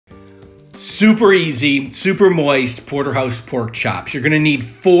Super easy, super moist Porterhouse pork chops. You're gonna need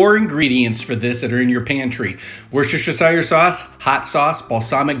 4 ingredients for this that are in your pantry. Worcestershire sauce, hot sauce,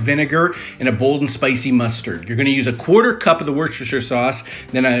 balsamic vinegar, and a bold and spicy mustard. You're gonna use a 1/4 cup of the Worcestershire sauce,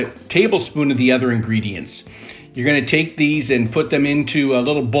 then a tablespoon of the other ingredients. You're gonna take these and put them into a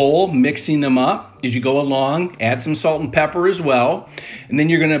little bowl, mixing them up as you go along. Add some salt and pepper as well. And then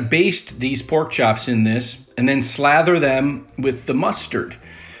you're gonna baste these pork chops in this and then slather them with the mustard.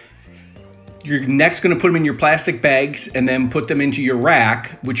 You're next gonna put them in your plastic bags and then put them into your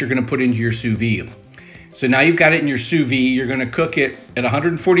rack, which you're gonna put into your sous vide. So now you've got it in your sous vide. You're gonna cook it at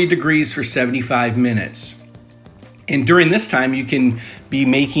 140 degrees for 75 minutes. And during this time, you can be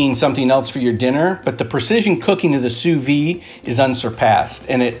making something else for your dinner, but the precision cooking of the sous vide is unsurpassed,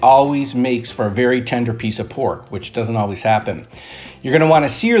 and it always makes for a very tender piece of pork, which doesn't always happen. You're gonna wanna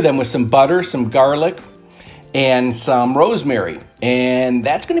sear them with some butter, some garlic, and some rosemary. And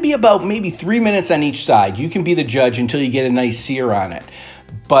that's gonna be about maybe 3 minutes on each side. You can be the judge until you get a nice sear on it.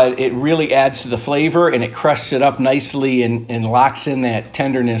 But it really adds to the flavor and it crusts it up nicely and locks in that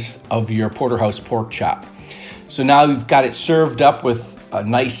tenderness of your Porterhouse pork chop. So now you've got it served up with a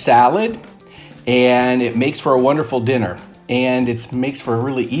nice salad, and it makes for a wonderful dinner. And it makes for a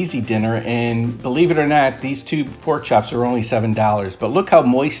really easy dinner, and believe it or not, these 2 pork chops are only $7. But look how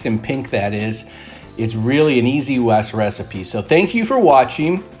moist and pink that is. It's really an easy West recipe. So thank you for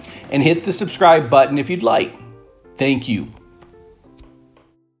watching, and hit the subscribe button if you'd like. Thank you.